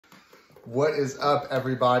What is up,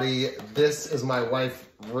 everybody? This is my wife,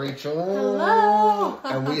 Rachel. Hello.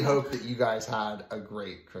 And we hope that you guys had a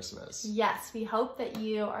great Christmas. Yes, we hope that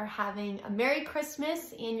you are having a Merry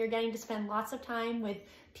Christmas and you're getting to spend lots of time with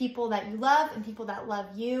people that you love and people that love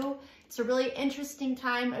you. It's a really interesting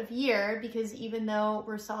time of year because even though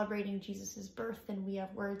we're celebrating Jesus's birth and we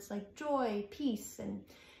have words like joy, peace,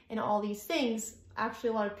 and all these things, actually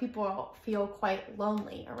a lot of people feel quite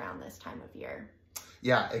lonely around this time of year.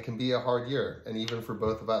 Yeah, it can be a hard year. And even for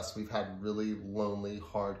both of us, we've had really lonely,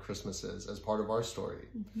 hard Christmases as part of our story.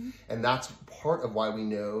 And that's part of why we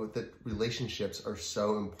know that relationships are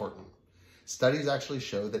so important. Studies actually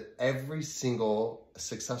show that every single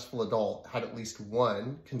successful adult had at least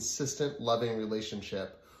one consistent, loving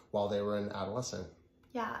relationship while they were an adolescent.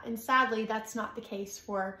 Yeah, and sadly, that's not the case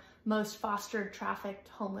for most fostered, trafficked,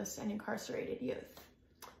 homeless, and incarcerated youth.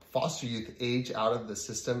 Foster youth age out of the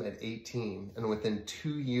system at 18, and within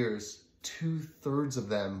 2 years, 2/3 of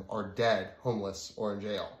them are dead, homeless, or in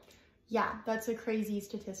jail. Yeah, that's a crazy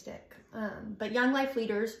statistic. But Young Life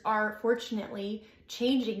leaders are fortunately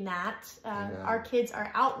changing that. Our kids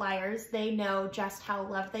are outliers. They know just how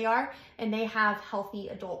loved they are, and they have healthy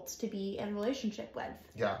adults to be in relationship with.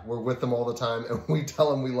 Yeah, we're with them all the time, and we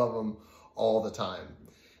tell them we love them all the time.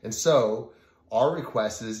 And so, our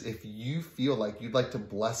request is if you feel like you'd like to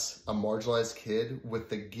bless a marginalized kid with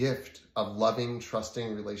the gift of loving,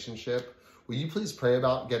 trusting relationship, will you please pray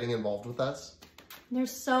about getting involved with us? There's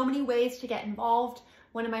so many ways to get involved.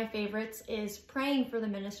 One of my favorites is praying for the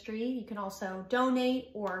ministry. You can also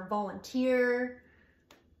donate or volunteer.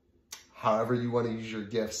 However you want to use your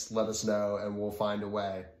gifts, let us know and we'll find a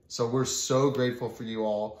way. So we're so grateful for you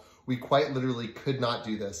all. We quite literally could not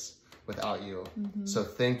do this without you. So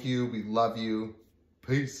thank you. We love you.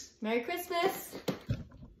 Peace. Merry Christmas.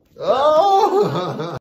 Oh!